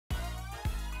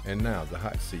And now the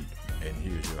hot seat. And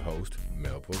here's your host,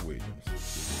 Melva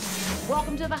Williams.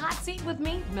 Welcome to the hot seat with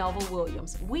me, Melva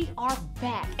Williams. We are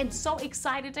back and so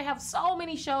excited to have so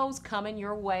many shows coming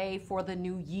your way for the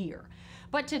new year.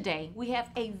 But today we have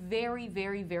a very,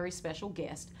 very, very special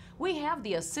guest. We have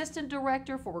the Assistant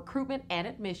Director for Recruitment and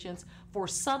Admissions for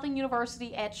Southern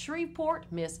University at Shreveport,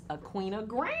 Miss Queena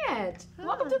Grant. Hi.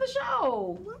 Welcome to the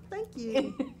show. Well, thank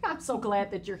you. I'm so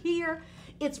glad that you're here.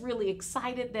 It's really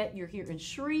excited that you're here in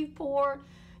Shreveport.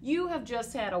 You have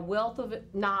just had a wealth of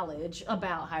knowledge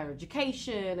about higher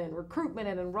education and recruitment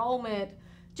and enrollment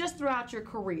just throughout your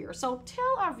career. So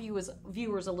tell our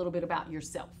viewers a little bit about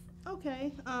yourself.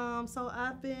 Okay, so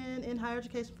I've been in higher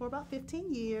education for about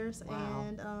 15 years. Wow.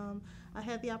 And I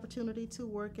had the opportunity to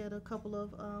work at a couple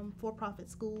of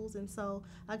for-profit schools, and so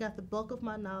I got the bulk of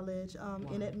my knowledge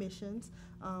in admissions,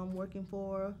 working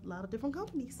for a lot of different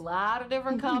companies. A lot of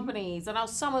different companies. I know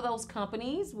some of those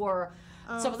companies were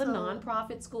some of the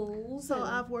nonprofit schools. So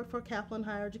I've worked for Kaplan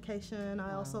Higher Education.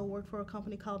 I also worked for a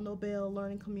company called Nobel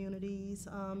Learning Communities,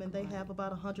 and they have about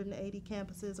 180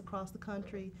 campuses across the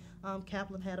country.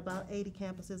 Kaplan had about 80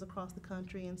 campuses across the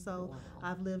country, and so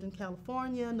I've lived in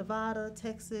California, Nevada,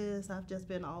 Texas. I've just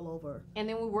been all over. And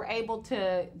then we were able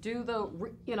to do the,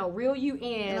 reel you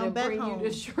in and bring home. You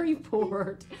to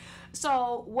Shreveport.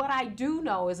 So what I do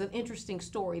know is an interesting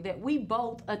story that we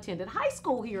both attended high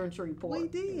school here in Shreveport. We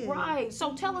did. Right.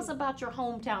 So tell us about your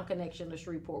hometown connection to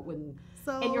Shreveport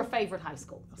and your favorite high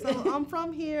school. So I'm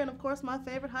from here, and of course my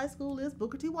favorite high school is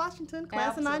Booker T. Washington,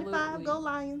 class of '95. Go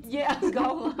Lions. Yeah,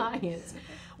 go Lions.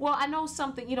 Well, I know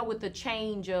something, with the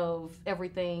change of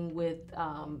everything with,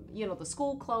 the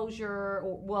school closure,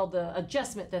 the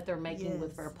adjustment that they're making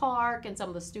with Fair Park, and some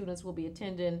of the students will be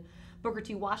attending Booker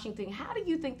T. Washington. How do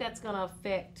you think that's going to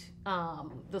affect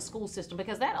the school system?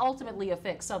 Because that ultimately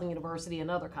affects Southern University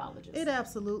and other colleges. It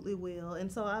absolutely will.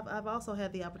 And so I've also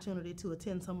had the opportunity to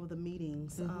attend some of the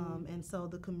meetings. And so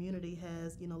the community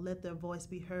has, let their voice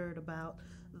be heard about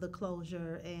the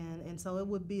closure. And so it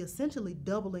would be essentially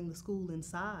doubling the school in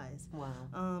size.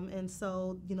 Wow. And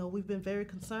so, we've been very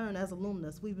concerned as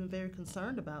alumnus. We've been very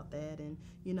concerned about that. And,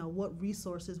 what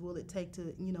resources will it take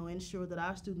to, ensure that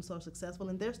our students are successful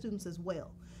and their students as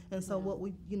well. And so what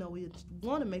we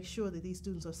want to make sure that these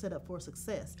students are set up for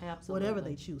success, whatever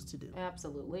they choose to do.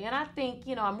 Absolutely. And I think,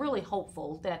 I'm really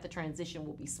hopeful that the transition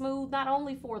will be smooth, not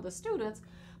only for the students,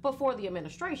 but for the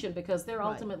administration, because they're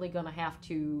ultimately going to have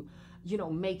to,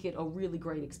 make it a really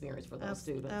great experience for those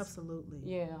students. Absolutely.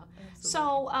 Yeah. Absolutely.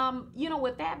 So,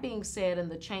 with that being said,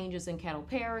 and the changes in Caddo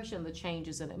Parish and the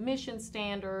changes in admission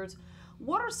standards,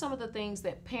 what are some of the things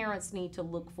that parents need to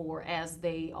look for as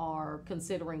they are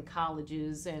considering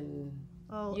colleges and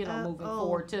moving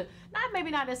forward to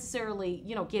not necessarily,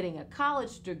 getting a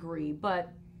college degree,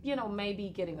 but, maybe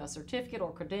getting a certificate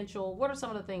or credential? What are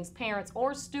some of the things parents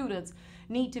or students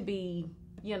need to be,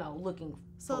 looking for?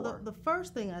 So the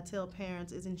first thing I tell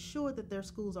parents is ensure that their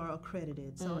schools are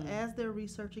accredited. So as they're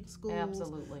researching schools,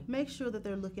 make sure that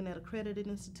they're looking at accredited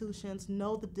institutions,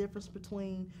 know the difference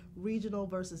between regional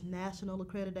versus national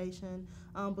accreditation,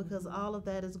 because all of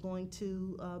that is going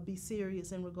to be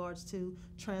serious in regards to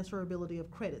transferability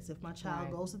of credits. If my child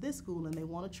goes to this school and they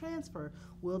want to transfer,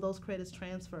 will those credits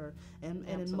transfer? And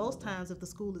in most times, if the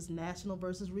school is national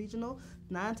versus regional,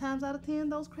 9 times out of 10,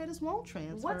 those credits won't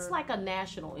transfer. What's like a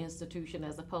national institution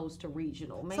as opposed to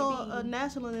regional? Maybe. So a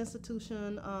national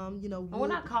institution, we're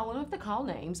not calling to call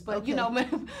names, but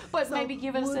but so maybe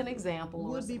give us an example.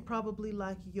 Would be probably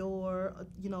like your,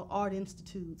 art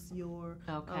institutes, your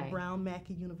Brown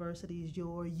Mackey universities,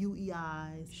 your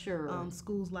UEIs,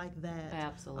 schools like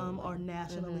that, are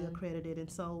nationally accredited. And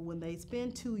so when they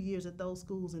spend 2 years at those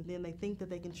schools and then they think that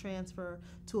they can transfer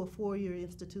to a 4-year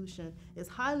institution, it's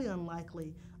highly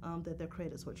unlikely that their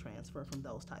credits would transfer from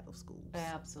those type of schools.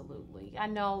 Absolutely. I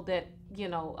know that,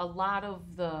 a lot of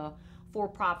the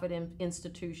for-profit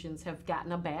institutions have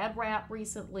gotten a bad rap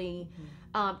recently.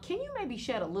 Can you maybe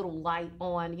shed a little light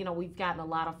on, we've gotten a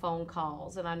lot of phone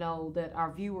calls, and I know that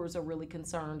our viewers are really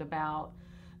concerned about,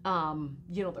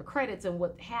 the credits and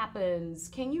what happens.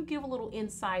 Can you give a little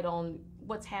insight on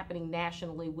what's happening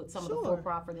nationally with some of the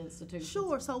for-profit institutions?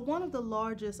 Sure. So one of the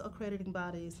largest accrediting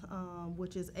bodies,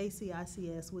 which is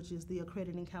ACICS, which is the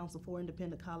Accrediting Council for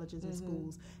Independent Colleges and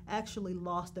Schools, actually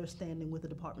lost their standing with the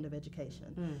Department of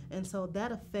Education. And so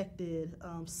that affected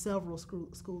several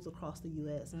schools across the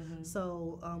U.S.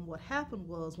 So what happened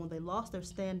was when they lost their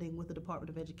standing with the Department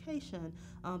of Education,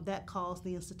 that caused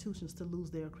the institutions to lose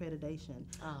their accreditation.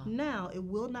 Now, it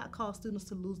will not cause students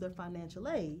to lose their financial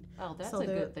aid. Oh, that's a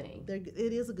good thing.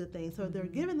 it is a good thing. So they're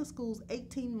giving the schools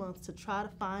 18 months to try to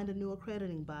find a new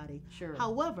accrediting body. Sure.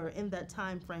 However, in that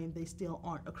time frame, they still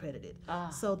aren't accredited.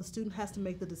 So the student has to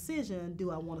make the decision,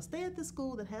 do I want to stay at this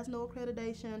school that has no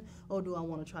accreditation, or do I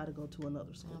want to try to go to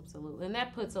another school? Absolutely. And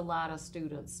that puts a lot of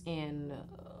students in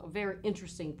a very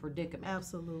interesting predicament.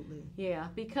 Absolutely. Yeah,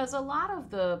 because a lot of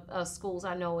the schools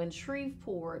I know in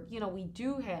Shreveport, we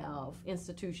do have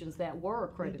institutions that were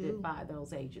accredited by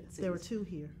those agencies. There were 2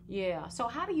 here. Yeah. So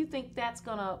how do you think that's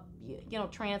going to,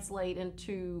 translate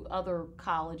into other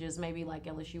colleges, maybe like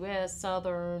LSUS,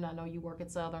 Southern? I know you work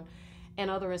at Southern, and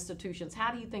other institutions.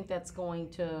 How do you think that's going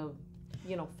to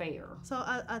fare? So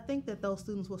I think that those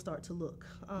students will start to look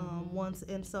once,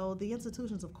 and so the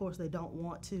institutions, of course, they don't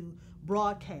want to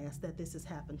broadcast that this has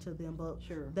happened to them, but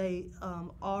they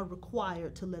are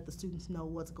required to let the students know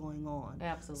what's going on.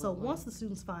 Absolutely. So once the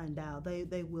students find out,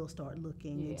 they will start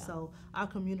looking, and so our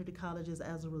community colleges,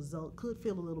 as a result, could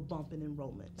feel a little bump in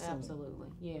enrollment soon. Absolutely,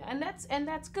 yeah, and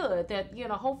that's good. That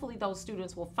hopefully those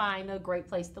students will find a great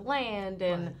place to land,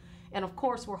 and. Right. And of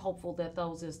course, we're hopeful that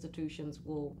those institutions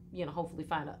will, hopefully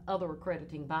find other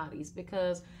accrediting bodies,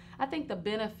 because I think the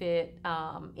benefit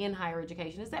in higher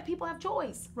education is that people have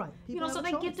choice. Right. So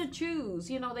they get to choose.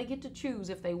 They get to choose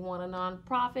if they want a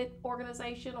nonprofit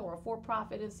organization or a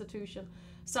for-profit institution.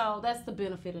 So that's the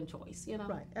benefit in choice.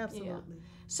 Right. Absolutely. Yeah.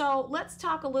 So let's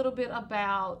talk a little bit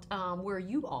about where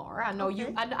you are. I know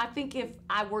you. I think if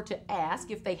I were to ask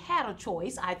if they had a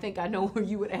choice, I think I know where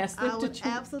you would ask them to choose. I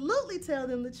would absolutely tell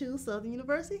them to choose Southern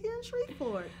University here in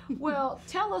Shreveport. Well,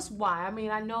 tell us why. I mean,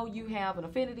 I know you have an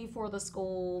affinity for the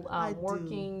school,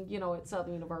 working, at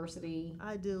Southern University.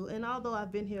 I do, and although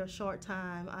I've been here a short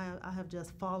time, I have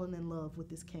just fallen in love with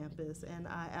this campus, and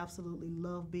I absolutely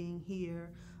love being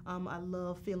here. I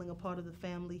love feeling a part of the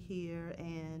family here,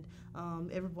 and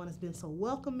everyone has been so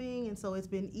welcoming, and so it's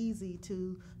been easy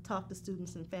to talk to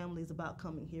students and families about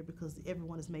coming here because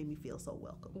everyone has made me feel so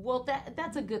welcome. Well,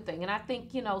 that's a good thing, and I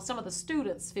think, some of the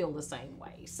students feel the same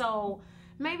way. So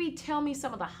maybe tell me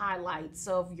some of the highlights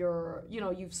of your,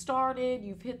 you've started,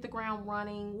 you've hit the ground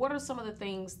running. What are some of the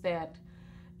things that,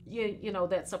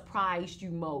 that surprised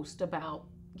you most about,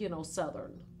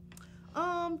 Southern?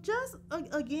 Just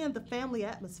again, the family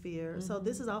atmosphere. So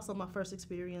this is also my first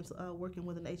experience working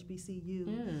with an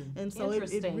HBCU, and so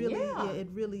it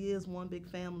really is one big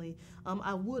family.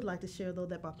 I would like to share though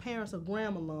that my parents are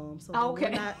Graham alums, so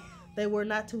they were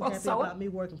not too happy about me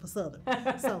working for Southern.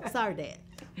 So sorry, Dad.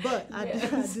 But I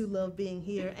do love being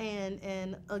here,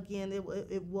 and again,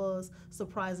 it was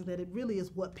surprising that it really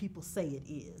is what people say it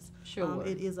is. Sure.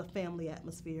 It is a family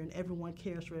atmosphere, and everyone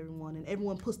cares for everyone, and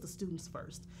everyone puts the students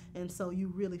first. And so you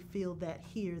really feel that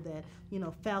here, that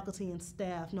faculty and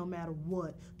staff, no matter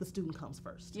what, the student comes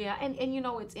first. Yeah, and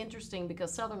it's interesting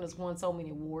because Southern has won so many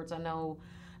awards. I know.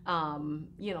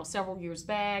 Several years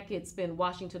back, it's been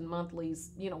Washington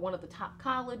Monthly's, one of the top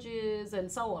colleges,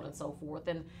 and so on and so forth.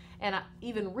 And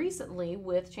even recently,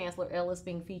 with Chancellor Ellis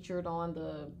being featured on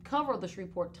the cover of the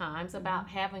Shreveport Times about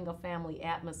having a family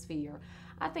atmosphere,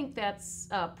 I think that's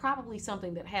probably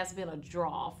something that has been a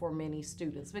draw for many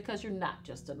students because you're not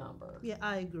just a number. Yeah,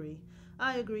 I agree.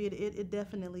 It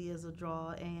definitely is a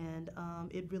draw, and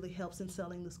it really helps in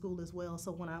selling the school as well.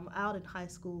 So when I'm out in high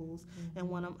schools and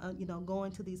when I'm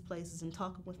going to these places and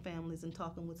talking with families and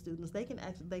talking with students, they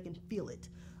can feel it,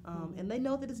 and they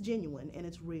know that it's genuine and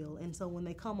it's real. And so when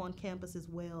they come on campus as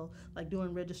well, like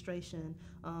during registration,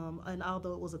 and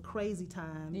although it was a crazy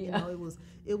time,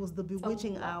 it was the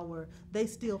bewitching hour, they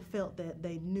still felt that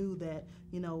they knew that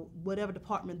whatever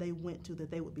department they went to,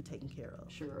 that they would be taken care of.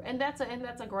 Sure, and that's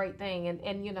a great thing, and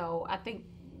I think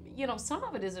some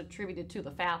of it is attributed to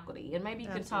the faculty, and maybe you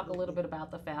can talk a little bit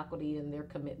about the faculty and their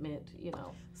commitment.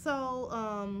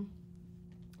 So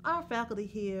our faculty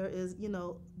here is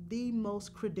the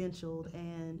most credentialed,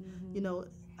 and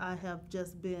I have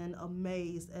just been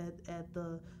amazed at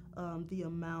the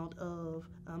amount of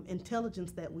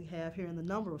intelligence that we have here and the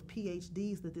number of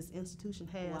PhDs that this institution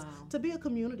has to be a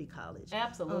community college.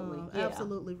 Absolutely.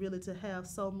 Absolutely, really, to have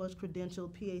so much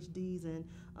credentialed PhDs, and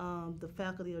the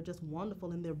faculty are just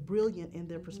wonderful, and they're brilliant in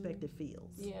their respective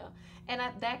fields. Yeah, and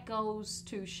that goes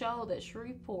to show that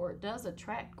Shreveport does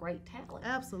attract great talent.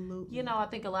 Absolutely. I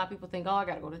think a lot of people think, I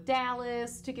got to go to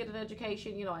Dallas to get an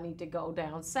education. I need to go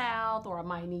down south, or I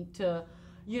might need to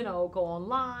go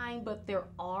online, but there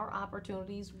are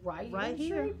opportunities right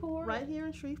here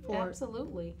in Shreveport.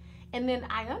 Absolutely. And then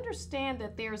I understand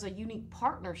that there's a unique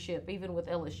partnership even with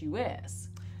LSUS.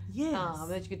 Yes.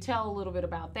 That you could tell a little bit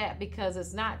about that, because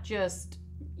it's not just,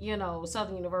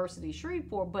 Southern University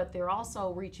Shreveport, but they're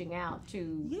also reaching out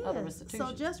to other institutions.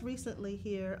 So just recently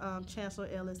here, Chancellor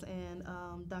Ellis and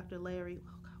Dr. Larry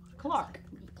Clark,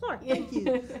 thank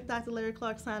you. Dr. Larry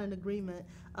Clark signed an agreement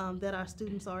that our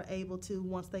students are able to,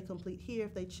 once they complete here,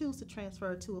 if they choose to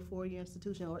transfer to a four-year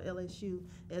institution or LSU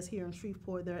as here in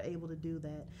Shreveport, they're able to do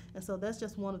that. And so that's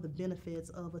just one of the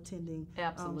benefits of attending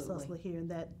SUSLA here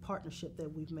and that partnership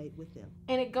that we've made with them.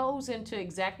 And it goes into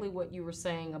exactly what you were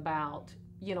saying about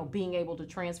being able to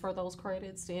transfer those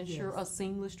credits to ensure a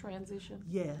seamless transition.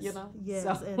 Yes. Yes.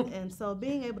 So. And so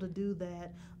being able to do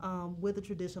that with a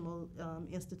traditional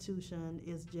institution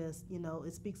is just,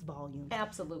 it speaks volumes.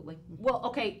 Absolutely. Well,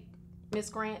 okay,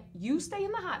 Ms. Grant, you stay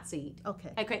in the hot seat.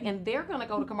 Okay. Okay, and they're going to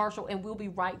go to commercial, and we'll be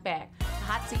right back.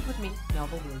 Hot seat with me,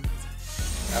 Melva Williams.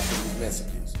 After these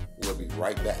messages, we'll be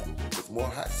right back with more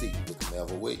Hot Seat with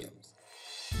Melva Williams.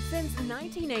 Since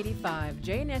 1985,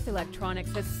 J&S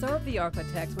Electronics has served the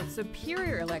architects with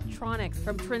superior electronics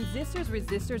from transistors,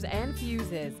 resistors, and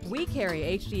fuses. We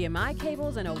carry HDMI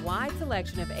cables and a wide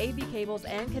selection of AV cables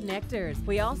and connectors.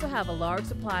 We also have a large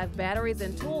supply of batteries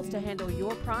and tools to handle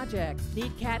your projects.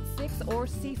 Need Cat 6 or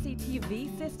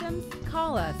CCTV systems?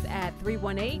 Call us at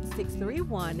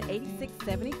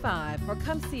 318-631-8675 or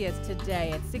come see us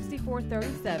today at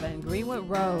 6437 Greenwood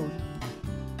Road.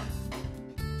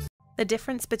 The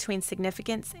difference between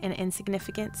significance and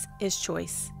insignificance is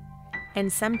choice,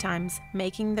 and sometimes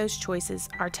making those choices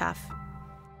are tough.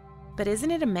 But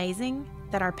isn't it amazing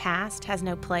that our past has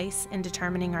no place in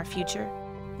determining our future,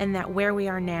 and that where we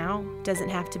are now doesn't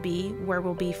have to be where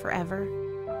we'll be forever?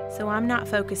 So I'm not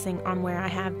focusing on where I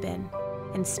have been.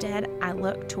 Instead, I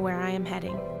look to where I am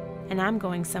heading, and I'm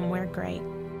going somewhere great,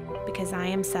 because I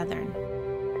am Southern.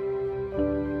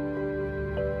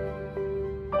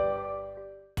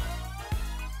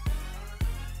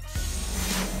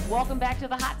 Welcome back to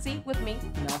the Hot Seat with me,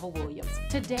 Melva Williams.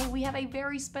 Today we have a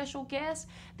very special guest,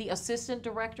 the Assistant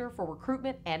Director for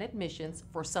Recruitment and Admissions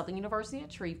for Southern University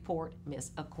at Shreveport,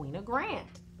 Miss Queena Grant.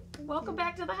 Welcome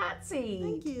back to the Hot Seat.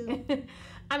 Thank you.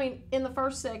 In the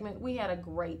first segment, we had a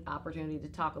great opportunity to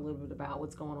talk a little bit about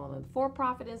what's going on in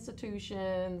for-profit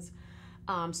institutions,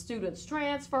 students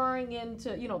transferring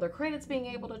into, their credits being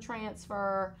able to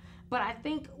transfer. But I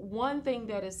think one thing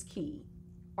that is key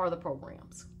are the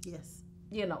programs. Yes.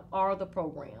 Are the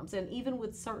programs. And even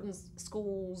with certain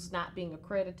schools not being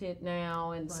accredited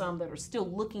now and some that are still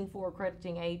looking for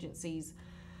accrediting agencies,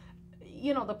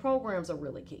 the programs are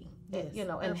really key. Yes, and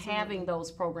absolutely. having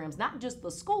those programs, not just the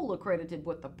school accredited,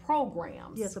 but the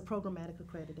programs. Yes, a programmatic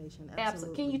accreditation.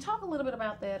 Absolutely. Can you talk a little bit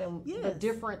about that and the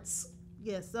difference?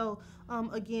 Yes, so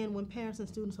again, when parents and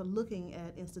students are looking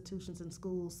at institutions and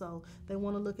schools, so they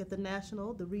want to look at the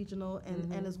national, the regional,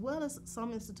 and as well as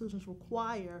some institutions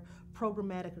require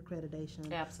programmatic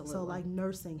accreditation. Absolutely. So like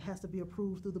nursing has to be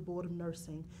approved through the Board of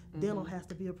Nursing. Dental has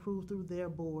to be approved through their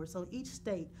board. So each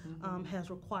state has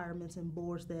requirements and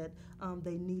boards that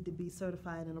they need to be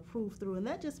certified and approved through. And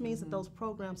that just means that those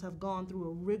programs have gone through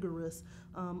a rigorous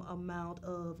amount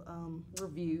of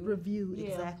review,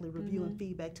 and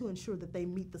feedback to ensure that they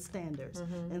meet the standards.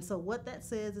 And so what that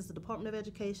says is the Department of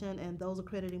Education and those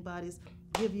accrediting bodies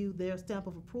give you their stamp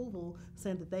of approval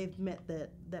saying that they've met that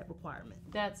requirement.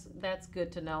 That's good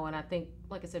to know, and I think,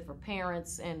 like I said, for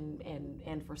parents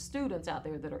and for students out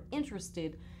there that are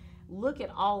interested, look at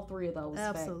all three of those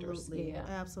factors. Yeah.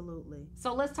 Absolutely.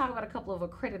 So let's talk about a couple of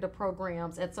accredited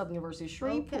programs at Southern University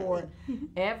Shreveport. Okay.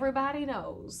 Everybody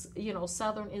knows,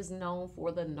 Southern is known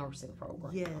for the nursing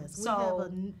program. Yes, we have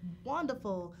a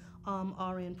wonderful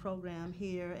RN program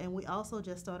here, and we also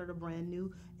just started a brand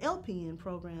new LPN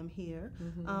program here,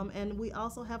 and we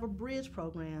also have a bridge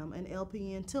program, an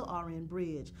LPN to RN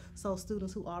bridge. So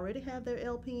students who already have their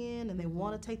LPN and they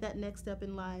want to take that next step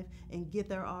in life and get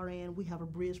their RN, we have a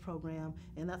bridge program,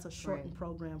 and that's a shortened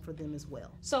program for them as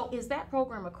well. So is that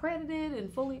program accredited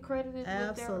and fully accredited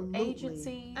with their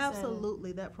agencies?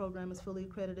 Absolutely. That program is fully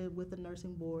accredited with the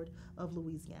Nursing Board of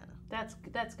Louisiana. That's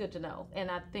good to know.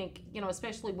 And I think,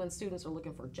 especially when students are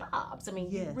looking for jobs,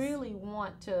 you really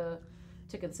want to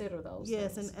consider those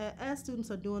things. And as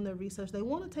students are doing their research, they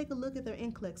want to take a look at their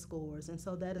NCLEX scores, and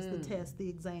so that is the test, the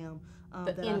exam.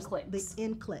 The NCLEX. The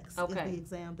NCLEX is the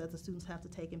exam that the students have to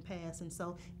take and pass, and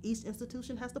so each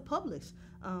institution has to publish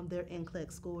their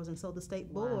NCLEX scores, and so the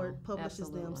state board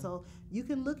publishes them. So you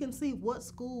can look and see what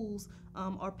schools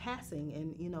are passing,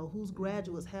 and whose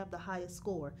graduates have the highest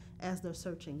score as they're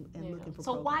searching and looking for programs.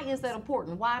 So why is that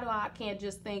important? Why do I can't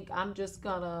just think I'm just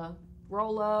gonna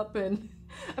roll up and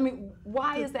I mean,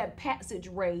 why is that passage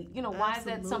rate, why is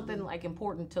that Absolutely. something like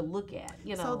important to look at,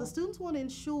 So the students want to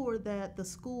ensure that the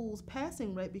school's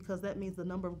passing rate, because that means the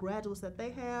number of graduates that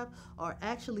they have are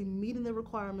actually meeting the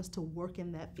requirements to work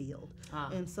in that field.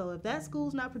 And so if that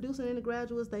school's not producing any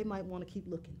graduates, they might want to keep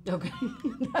looking. Okay,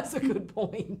 that's a good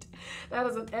point. That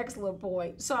is an excellent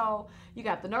point. So you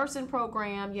got the nursing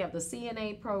program, you have the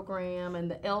CNA program, and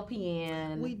the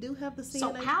LPN. We do have the CNA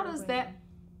So how program. does that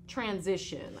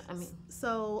transition? I mean,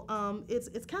 so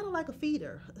it's kind of like a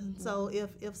feeder. And so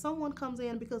if someone comes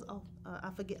in, because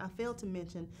I failed to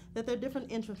mention that there are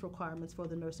different entrance requirements for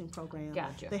the nursing program.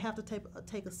 Gotcha. They have to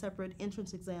take a separate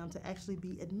entrance exam to actually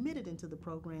be admitted into the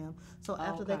program. So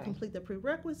after they complete their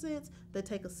prerequisites, they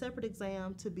take a separate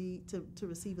exam to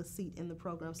receive a seat in the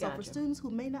program. So for students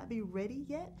who may not be ready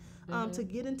yet to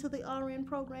get into the RN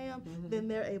program, then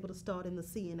they're able to start in the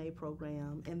CNA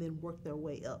program and then work their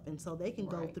way up. And so they can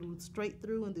go straight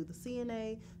through and do the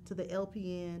CNA to the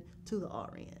LPN to the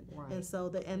RN. Right. And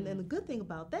so and the good thing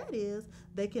about that is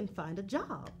they can find a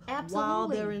job Absolutely. while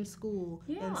they're in school.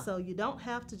 Yeah. And so you don't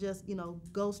have to just,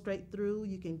 go straight through.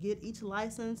 You can get each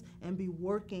license and be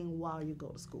working while you go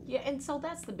to school. Yeah, and so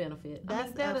that's the benefit.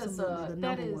 That's that absolutely is the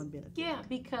number one benefit. Yeah,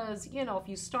 because if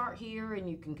you start here and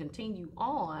you can continue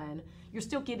on, you're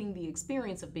still getting the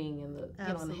experience of being in the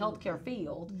in the healthcare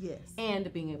field. Yes.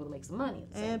 And being able to make some money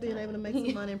at the same And being time. able to make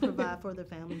some money and provide for their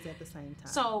families at the same time.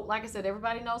 So, like I said,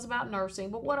 everybody knows about nursing,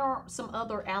 but what are some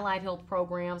other allied health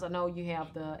programs? I know you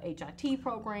have the HIT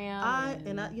program.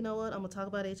 You know what? I'm gonna talk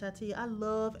about HIT. I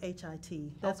love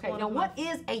HIT. That's okay. one Now, of what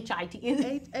is HIT?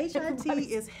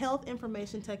 HIT is Health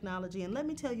Information Technology, and let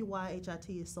me tell you why HIT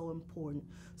is so important.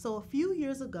 So a few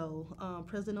years ago,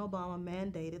 President Obama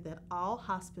mandated that all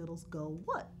hospitals go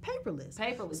paperless.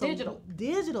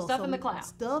 Digital. Stuff in the cloud.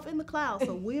 Stuff in the cloud.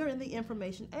 So we're in the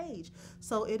information age.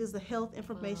 So it is the health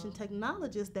information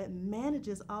technologist that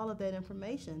manages all of that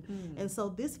information. And so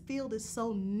this field is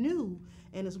so new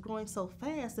and it's growing so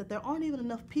fast that there aren't even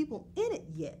enough people in it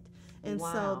yet. And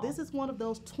so this is one of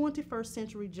those 21st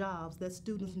century jobs that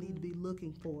students need to be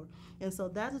looking for. And so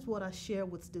that is what I share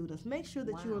with students. Make sure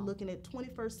that you are looking at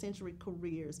 21st century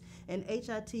careers. And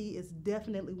HIT is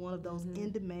definitely one of those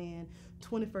in-demand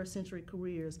 21st century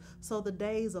careers. So the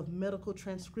days of medical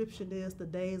transcriptionists, the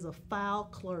days of file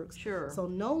clerks. Sure. So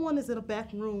no one is in a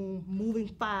back room moving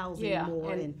files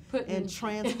anymore and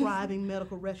transcribing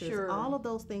medical records. Sure. All of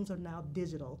those things are now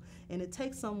digital. And it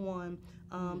takes someone,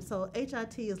 so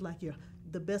HIT is like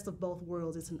the best of both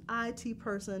worlds. It's an IT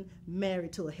person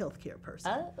married to a healthcare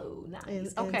person. Oh, nice.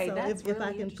 And okay, so that's if I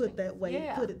really can put it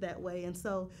that way. And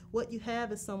so what you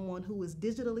have is someone who is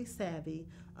digitally savvy,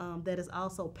 that is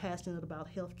also passionate about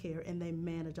healthcare, and they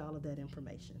manage all of that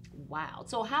information. Wow.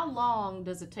 So how long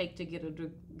does it take to get a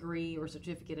degree or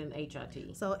certificate in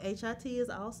HIT? So HIT is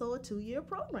also a 2-year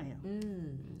program.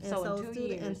 And so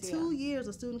in 2 years,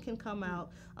 a student can come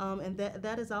out, and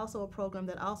that is also a program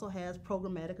that also has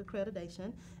programmatic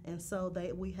accreditation. And so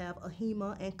we have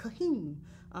AHIMA and CAHIM,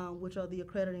 which are the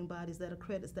accrediting bodies that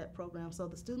accredits that program. So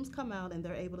the students come out and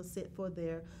they're able to sit for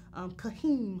their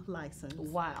CAHIM license.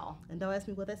 Wow. And don't ask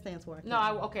me what that stands for.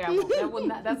 I won't. That will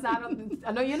not, that's not.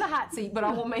 I know you're in the hot seat, but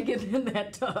I won't make it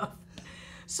that tough.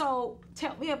 So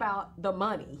tell me about the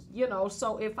money.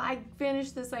 So if I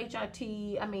finish this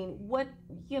HIT, I mean, what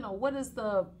is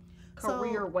the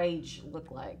career wage look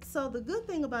like? So the good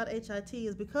thing about HIT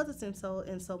is because it's in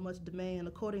so much demand,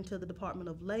 according to the Department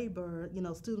of Labor,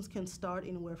 students can start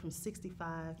anywhere from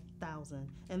 $65,000,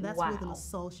 and that's with an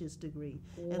associate's degree.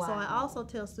 And so I also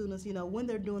tell students, when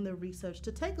they're doing their research,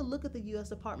 to take a look at the U.S.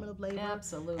 Department of Labor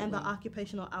and the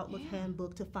Occupational Outlook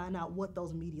Handbook to find out what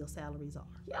those median salaries are.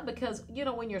 Yeah, because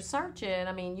when you're searching,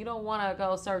 I mean, you don't want to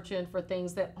go searching for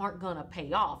things that aren't going to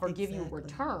pay off or give you a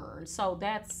return. So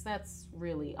that's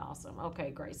really awesome.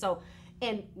 Okay, great. So,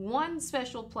 and one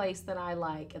special place that I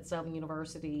like at Southern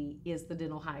University is the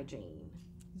dental hygiene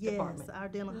department. Yes, our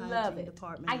dental Love hygiene it.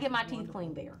 department. I get my teeth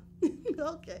cleaned there.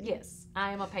 Okay. Yes,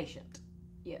 I am a patient.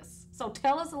 Yes. So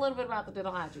tell us a little bit about the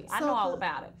dental hygiene. I know all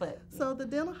about it, but. So the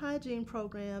dental hygiene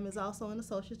program is also an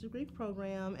associate's degree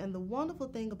program, and the wonderful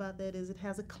thing about that is it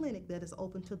has a clinic that is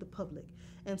open to the public.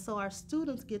 And so our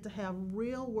students get to have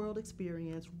real world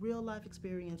experience, real life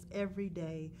experience every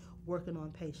day working on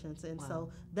patients. And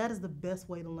so that is the best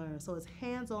way to learn. So it's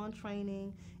hands-on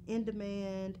training, in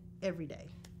demand, every day.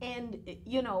 And,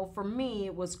 for me,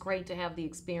 it was great to have the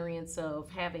experience of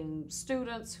having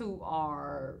students who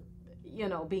are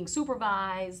being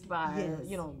supervised by,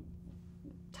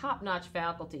 top-notch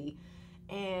faculty.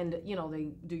 and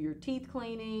they do your teeth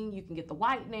cleaning, you can get the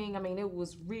whitening. I mean, it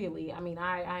was really,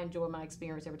 I enjoy my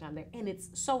experience every time there, and it's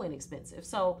so inexpensive.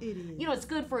 So it is. It's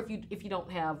good for if you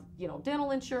don't have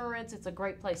dental insurance. It's a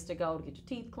great place to go to get your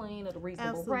teeth cleaned at a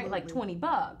reasonable rate, like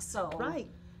 $20. So right.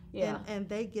 Yeah. And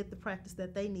they get the practice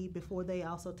that they need before they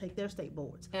also take their state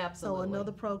boards. Absolutely. So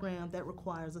another program that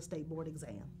requires a state board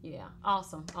exam. Yeah,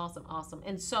 awesome.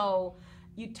 And so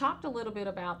you talked a little bit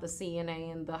about the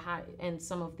CNA and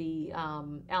some of the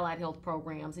allied health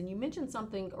programs, and you mentioned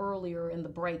something earlier in the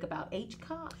break about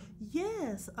HCOP.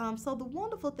 Yes. So the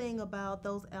wonderful thing about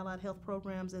those allied health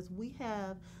programs is we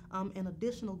have an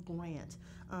additional grant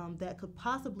that could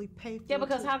possibly pay for. Yeah,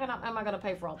 because how am I going to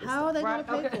pay for all this How stuff? are they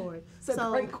going to pay for it? It's a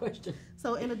great question.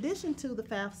 So in addition to the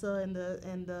FAFSA and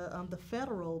the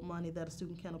federal money that a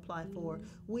student can apply for,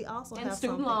 we also have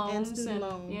student loans,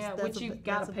 yeah, which you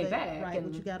got to pay back. Right,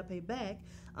 which you got to pay back.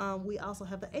 We also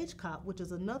have the HCOP, which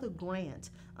is another grant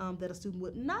that a student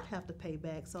would not have to pay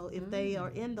back. So if they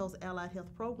are in those allied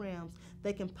health programs,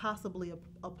 they can possibly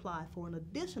apply for an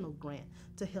additional grant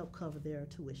to help cover their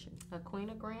tuition. A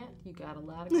Queena Grant, you got a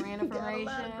lot of grant information.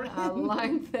 I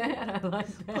like that.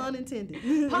 Pun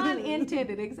intended. Pun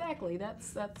intended, exactly.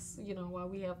 That's why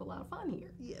we have a lot of fun here.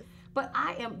 Yes. But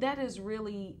it's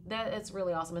really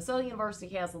awesome. And Southern University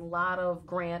has a lot of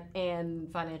grant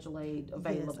and financial aid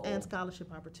available. Yes, and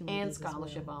scholarship opportunities.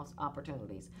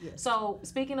 Opportunities. Yes. So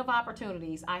speaking of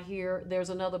opportunities, I hear there's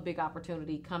another big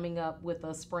opportunity coming up with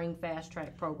a spring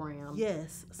FastTrack program.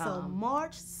 Yes. So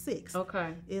March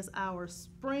 6th is our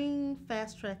spring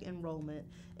FastTrack enrollment.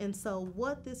 And so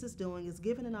what this is doing is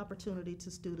giving an opportunity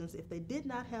to students, if they did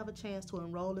not have a chance to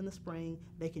enroll in the spring,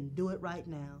 they can do it right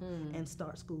now and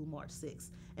start school March 6th.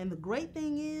 And the great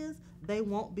thing is they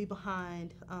won't be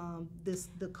behind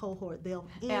the cohort. They'll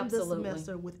end the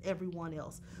semester with everyone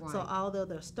else. Right. So although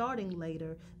they're starting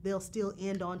later, they'll still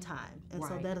end on time. And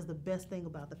so that is the best thing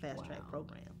about the FastTrack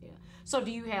program. Yeah. So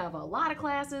do you have a lot of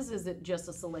classes? Is it just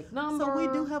a select number? So we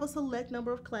do have a select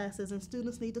number of classes, and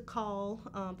students need to call.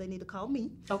 They need to call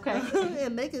me. Okay.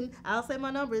 And I'll say my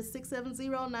number is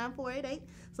 670-9488.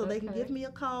 So they can give me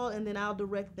a call, and then I'll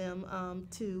direct them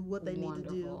to what they need to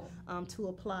do to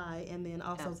apply, and then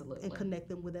also and connect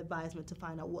them with advisement to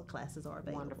find out what classes are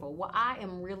available. Wonderful. Well, I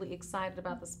am really excited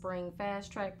about the spring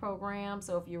FastTrack program.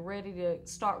 So if you're ready to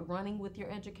start running with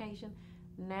your education,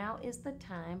 now is the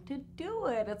time to do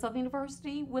it at Southern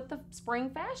University with the spring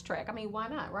FastTrack. I mean, why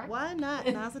not, right? Wehy not?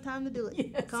 Now's the time to do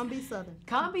it. Yes. Come be Southern.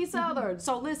 Come be Southern.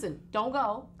 So listen, don't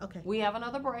go. Okay. We have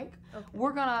another break. Okay.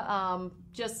 We're gonna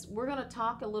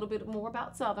talk a little bit more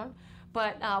about Southern,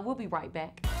 but we'll be right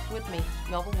back with me,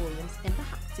 Melva Williams, in the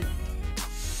hot seat.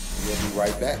 We'll be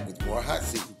right back with more Hot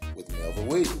Seat with Melva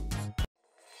Williams.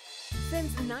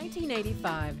 Since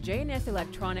 1985, J&S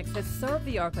Electronics has served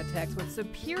the architects with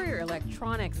superior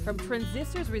electronics from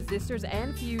transistors, resistors,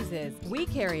 and fuses. We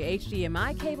carry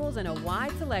HDMI cables and a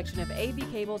wide selection of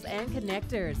AV cables and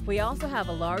connectors. We also have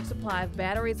a large supply of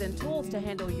batteries and tools to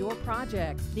handle your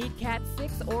projects. Need Cat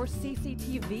 6 or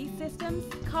CCTV systems?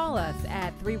 Call us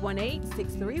at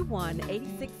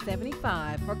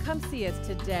 318-631-8675 or come see us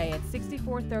today at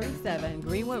 6437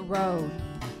 Greenwood Road.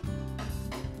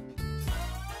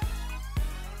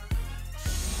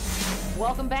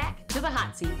 Welcome back to the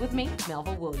hot seat with me,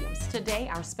 Melva Williams. Today,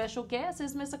 our special guest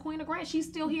is Miss Queena Grant. She's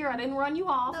still here. I didn't run you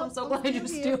off. No, I'm so glad you're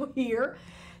still here.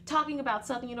 Talking about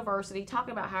Southern University,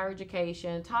 talking about higher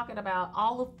education, talking about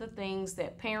all of the things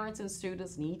that parents and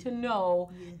students need to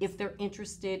know if they're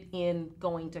interested in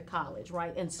going to college,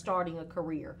 right, and starting a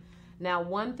career. Now,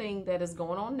 one thing that is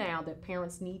going on now that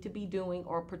parents need to be doing,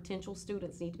 or potential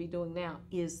students need to be doing now,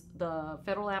 is the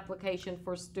federal application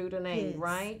for student aid,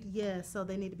 right? Yes, so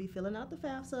they need to be filling out the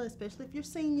FAFSA, especially if you're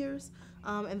seniors,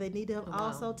 and they need to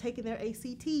also taking their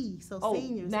ACT. So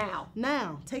seniors.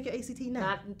 Now, take your ACT now.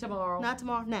 Not tomorrow. Not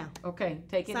tomorrow, now. Okay,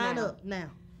 take it now. Sign up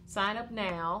now. Sign up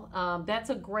now.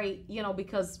 That's a great,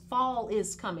 because fall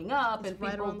is coming up, it's and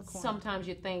right people, around the corner. sometimes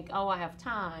you think, oh, I have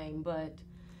time, but.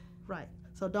 Right.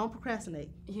 So don't procrastinate.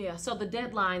 Yeah, so the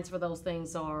deadlines for those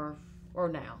things are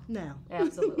now. Now.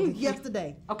 Absolutely.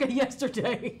 Yesterday. Okay,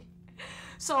 yesterday.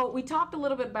 So we talked a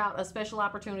little bit about a special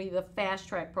opportunity the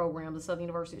FastTrack program the Southern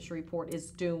University of Shreveport is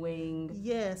doing.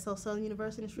 Yeah, so Southern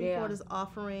University of Shreveport is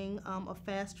offering a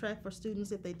FastTrack for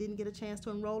students. If they didn't get a chance to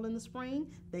enroll in the spring,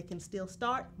 they can still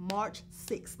start March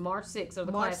 6th. March 6th are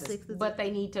the March classes. 6th but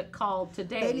they need to call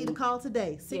today. They need to call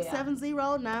today,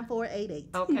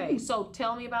 670-9488. Okay, so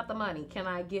tell me about the money. Can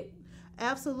I get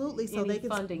Absolutely. So any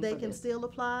they can still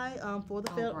apply for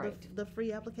the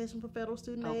free application for federal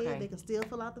student aid. They can still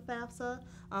fill out the FAFSA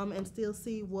and still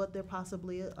see what they're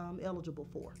possibly eligible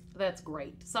for. That's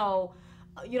great. So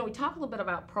we talk a little bit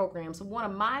about programs. One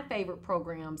of my favorite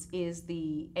programs is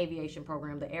the aviation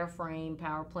program, the airframe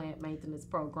power plant maintenance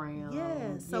program.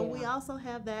 Yes, so we also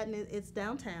have that, and it's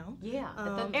downtown. Yeah,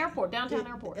 at the airport, downtown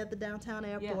airport. At the downtown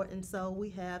airport, and so we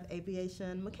have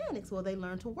aviation mechanics where they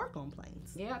learn to work on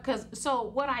planes. Yeah, so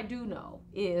what I do know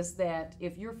is that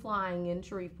if you're flying in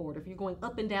Shreveport, if you're going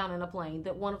up and down in a plane,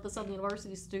 that one of the Southern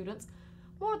University students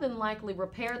more than likely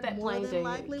repaired that plane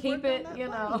to keep it,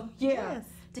 Yes.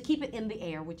 To keep it in the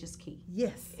air, which is key.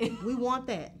 Yes, we want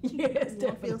that. Yes, we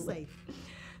want to feel safe.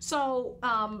 So,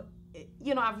 I've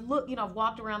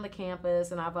walked around the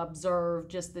campus and I've observed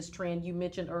just this trend you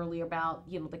mentioned earlier about,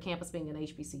 the campus being an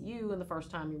HBCU and the first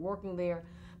time you're working there.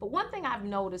 But one thing I've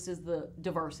noticed is the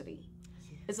diversity.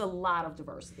 It's a lot of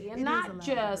diversity, and not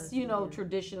just,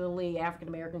 traditionally African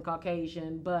American,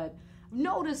 Caucasian, but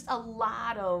noticed a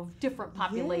lot of different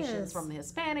populations, from the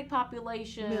Hispanic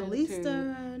population, Middle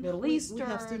Eastern. We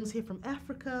have students here from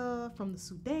Africa, from the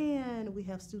Sudan. We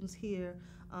have students here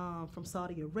from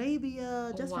Saudi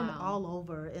Arabia, just from all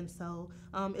over. And so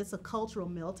it's a cultural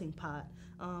melting pot.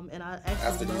 And I actually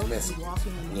after these messages,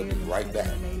 we'll be right back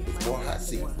with more Hot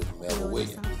Seat with Melva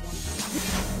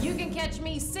Williams. You can catch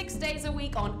me 6 days a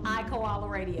week on iKoala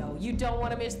Radio. You don't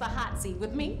want to miss the Hot Seat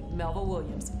with me, Melva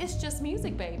Williams. It's just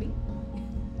music, baby.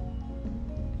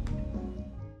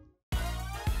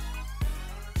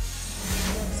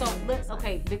 So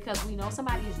because we know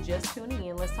somebody is just tuning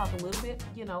in, let's talk a little bit,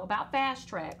 about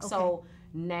FastTrack. Okay. So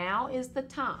now is the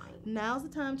time. Now's the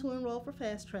time to enroll for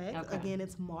FastTrack. Okay. Again,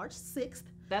 it's March 6th.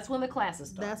 That's when the classes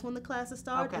start. That's when the classes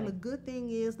start. Okay. And the good thing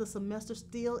is the semester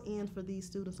still ends for these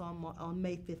students on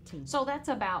May 15th. So that's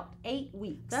about 8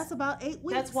 weeks. That's about 8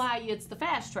 weeks. That's why it's the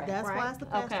FastTrack, That's right? why it's the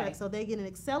FastTrack. So they get an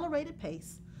accelerated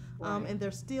pace. And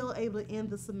they're still able to end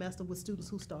the semester with students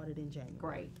who started in January.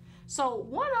 Great. So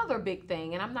one other big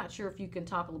thing, and I'm not sure if you can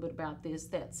talk a little bit about this,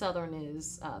 that Southern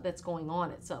is, that's going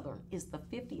on at Southern, is the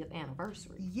 50th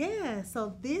anniversary. Yeah,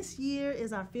 so this year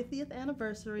is our 50th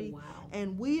anniversary. Wow.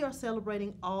 And we are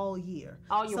celebrating all year.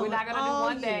 All year. So we're not going to do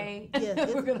one day.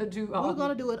 Yes, we're going to do all We're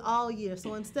going to do it all year.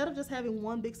 So instead of just having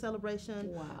one big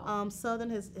celebration, Southern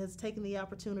has taken the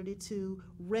opportunity to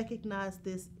recognize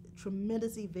this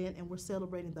tremendous event, and we're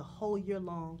celebrating the whole year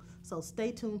long. So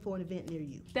stay tuned for an event near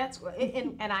you. That's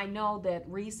and I know that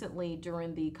recently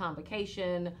during the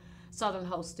convocation, Southern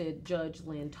hosted Judge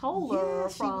Lynn Toller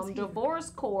from divorce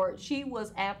court. She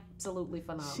was absolutely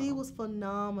phenomenal. She was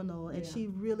phenomenal, and she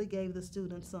really gave the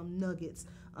students some nuggets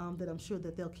that I'm sure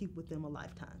that they'll keep with them a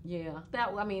lifetime. Yeah,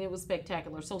 it was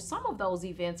spectacular. So some of those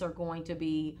events are going to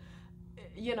be,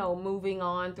 moving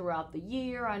on throughout the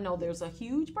year. I know there's a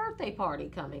huge birthday party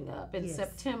coming up in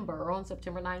September, on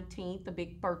September 19th, the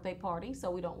big birthday party,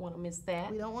 so we don't want to miss that.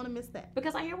 We don't want to miss that.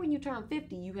 Because I hear when you turn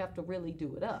 50, you have to really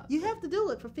do it up. You have to do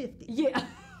it for 50. Yeah,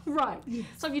 right. Yes.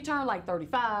 So if you turn like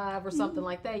 35 or something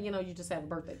like that, you just have a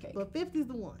birthday cake. But 50 is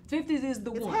the one. 50 is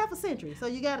the one. It's half a century, so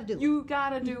you got to do it. You got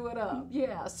to do it up.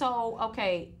 Yeah. So,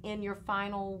 okay, in your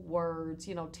final words,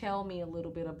 tell me a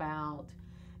little bit about,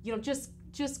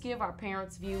 just give our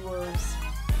parents, viewers,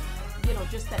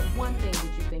 just that one thing that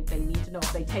you think they need to know.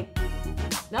 If they take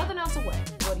nothing else away,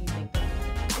 what do you think?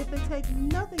 If they take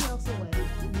nothing else away,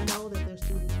 know that their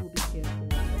students will be cared for.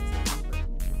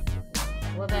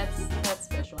 Well, that's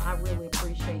special. I really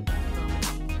appreciate you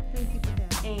coming. Thank you for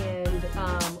having me.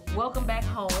 And welcome back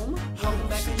home. Welcome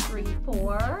back to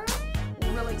Shreveport.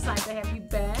 We're really excited to have you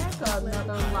back.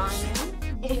 Another lion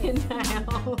in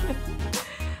town.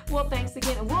 Well, thanks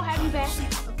again, and we'll have you back.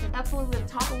 Absolutely, to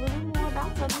talk a little more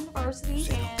about Southern University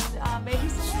and maybe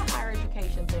some more higher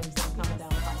education things that are coming down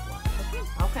the pipeline.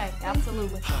 Okay,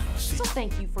 absolutely. So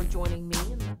thank you for joining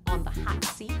me on the Hot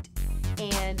Seat,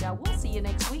 and we'll see you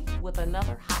next week with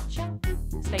another hot show.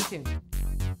 Stay tuned.